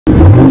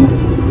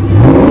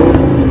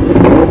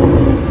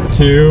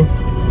2,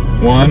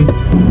 1. Slow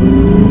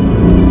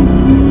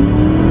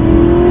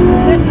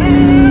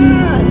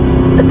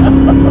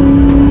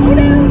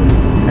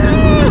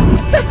down.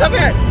 Stop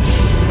it.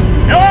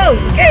 Oh,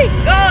 okay,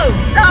 go.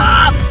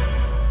 Stop.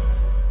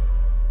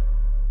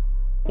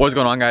 What's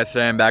going on, guys?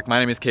 Today I'm back. My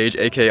name is Cage,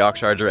 aka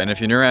Oxcharger, and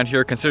if you're new around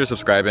here, consider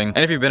subscribing.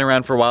 And if you've been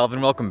around for a while,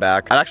 then welcome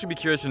back. I'd actually be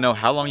curious to know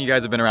how long you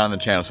guys have been around on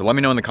the channel, so let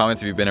me know in the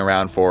comments if you've been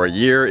around for a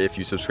year, if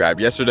you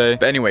subscribed yesterday.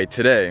 But anyway,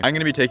 today I'm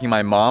gonna be taking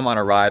my mom on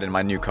a ride in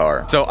my new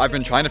car. So I've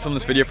been trying to film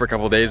this video for a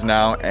couple days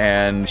now,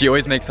 and she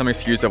always makes some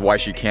excuse of why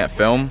she can't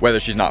film, whether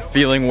she's not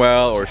feeling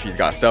well or she's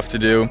got stuff to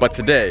do. But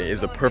today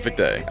is the perfect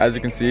day. As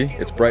you can see,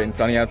 it's bright and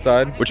sunny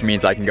outside, which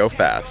means I can go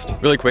fast.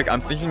 Really quick,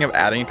 I'm thinking of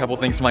adding a couple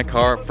things to my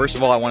car. First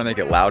of all, I wanna make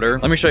it louder.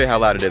 Let me show you how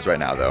loud it is right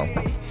now though.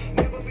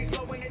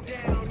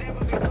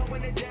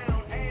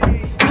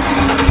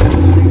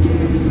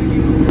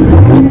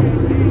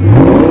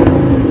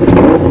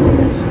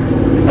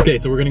 Okay,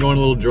 so we're gonna go on a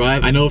little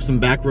drive. I know of some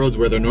back roads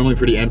where they're normally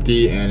pretty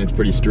empty and it's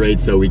pretty straight,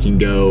 so we can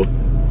go. So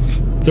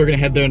we're gonna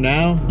head there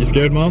now. You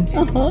scared, Mom?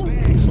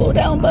 Slow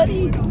down,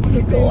 buddy.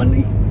 You're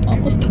going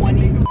almost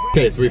 20.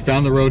 Okay, so we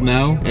found the road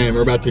now and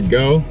we're about to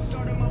go.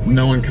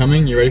 No one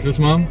coming. You ready for this,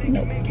 Mom?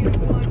 Nope.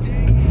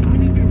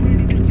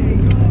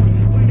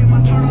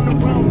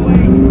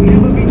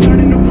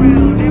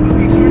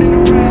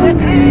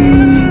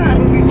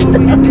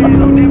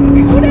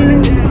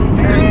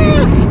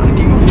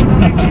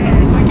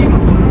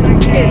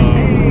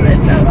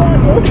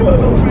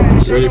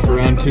 Ready for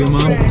round 2,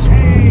 Mom?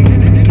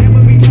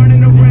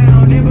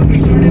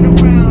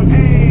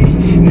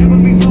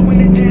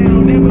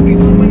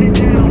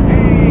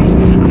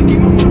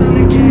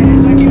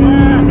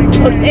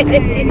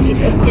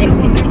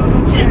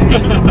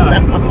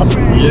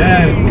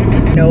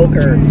 Yes! No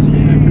curves.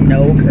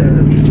 No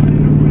curves.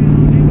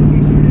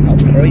 I'll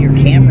throw your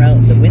camera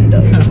out the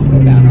window. Go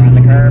down around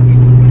the curves.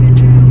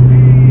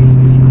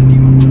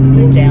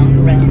 Go down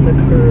around the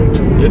curves.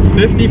 It's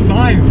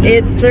 55.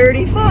 It's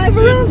 35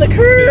 around the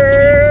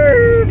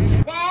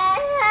curves.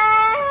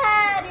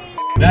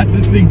 That's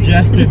a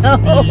suggested speed.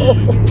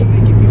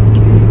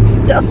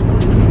 No.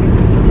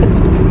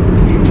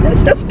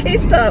 That's okay,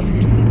 stop.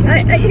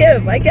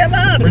 I give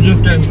up. We're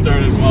just getting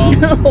started, Mom.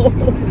 No.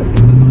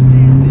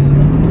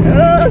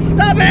 Oh,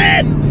 stop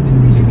it.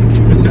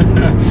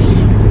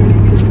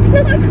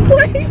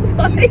 Wait.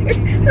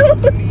 No,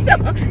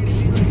 stop.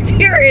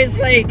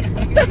 Seriously,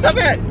 stop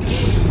it.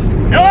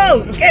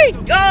 Oh, okay,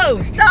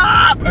 go,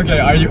 stop. Okay,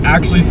 are you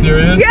actually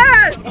serious?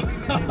 Yes.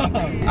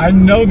 I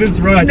know this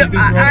road. I take this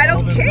road I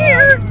don't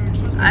care.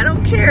 I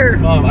don't care.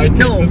 Mom, I take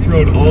this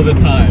road all the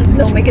time.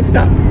 No, make it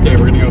stop. Okay,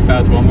 we're gonna go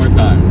fast one more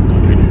time.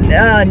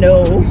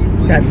 No,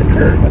 that's a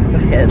curve up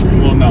ahead.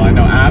 Well, no, I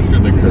know after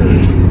the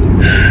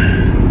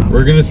curve.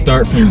 We're gonna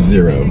start from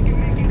 0.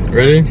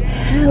 Ready?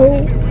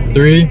 Help.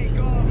 3,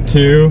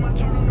 2,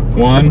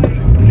 1.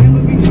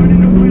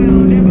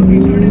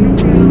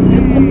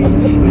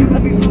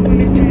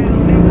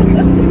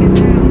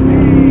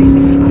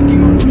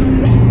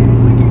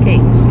 Okay,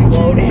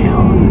 slow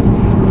down.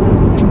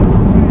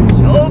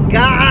 Oh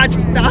God,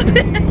 stop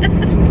it.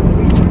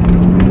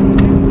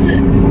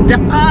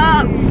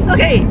 Stop.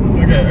 Okay.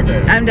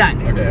 Okay. I'm done.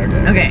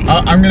 Okay.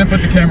 I'm gonna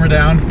put the camera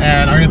down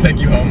and I'm gonna take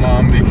you home,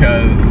 Mom,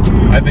 because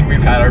I think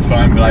we've had our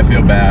fun, but I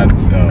feel bad,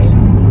 so.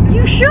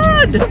 You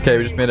should. Okay,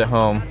 we just made it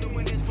home.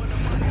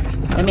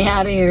 Let me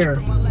out of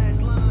here.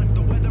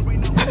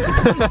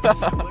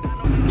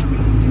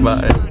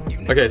 Bye.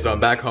 Okay, so I'm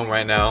back home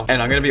right now,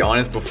 and I'm gonna be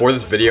honest, before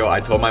this video, I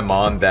told my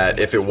mom that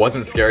if it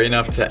wasn't scary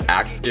enough to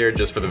act scared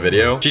just for the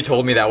video, she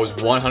told me that was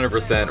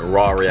 100%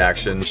 raw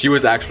reaction. She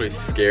was actually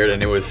scared,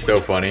 and it was so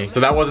funny. So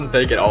that wasn't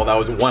fake at all, that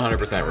was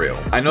 100% real.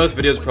 I know this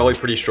video is probably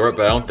pretty short,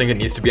 but I don't think it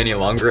needs to be any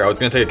longer. I was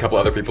gonna take a couple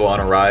other people on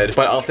a ride,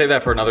 but I'll save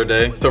that for another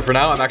day. So for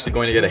now, I'm actually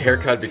going to get a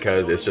haircut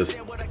because it's just,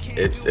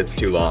 it's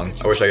too long.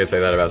 I wish I could say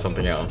that about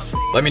something else.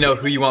 Let me know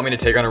who you want me to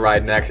take on a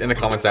ride next in the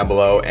comments down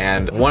below.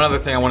 And one other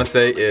thing I want to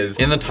say is,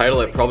 in the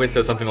title, it probably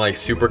says something like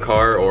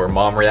Supercar or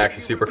Mom Reacts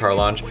to Supercar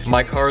Launch.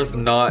 My car is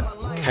not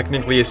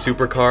technically a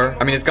supercar.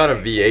 I mean, it's got a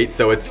V8,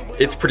 so it's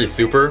pretty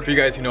super. For you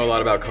guys who know a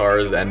lot about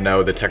cars and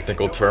know the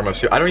technical term of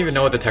I don't even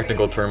know what the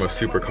technical term of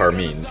supercar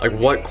means. Like,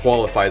 what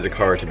qualifies a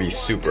car to be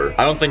super?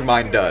 I don't think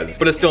mine does,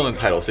 but it's still in the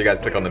title, so you guys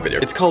click on the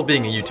video. It's called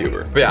being a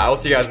YouTuber. But yeah, I will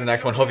see you guys in the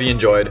next one. Hope you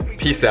enjoyed.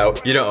 Peace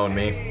out. You don't own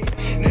me.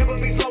 Never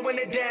be slowing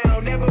it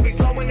down, never be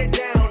slowing it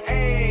down,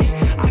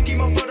 ayy. I keep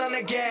my foot on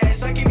the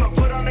gas, I keep my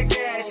foot on the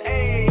gas,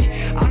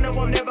 ayy. I know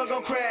I'm never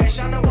gonna crash,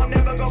 I know I'm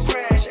never gonna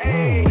crash.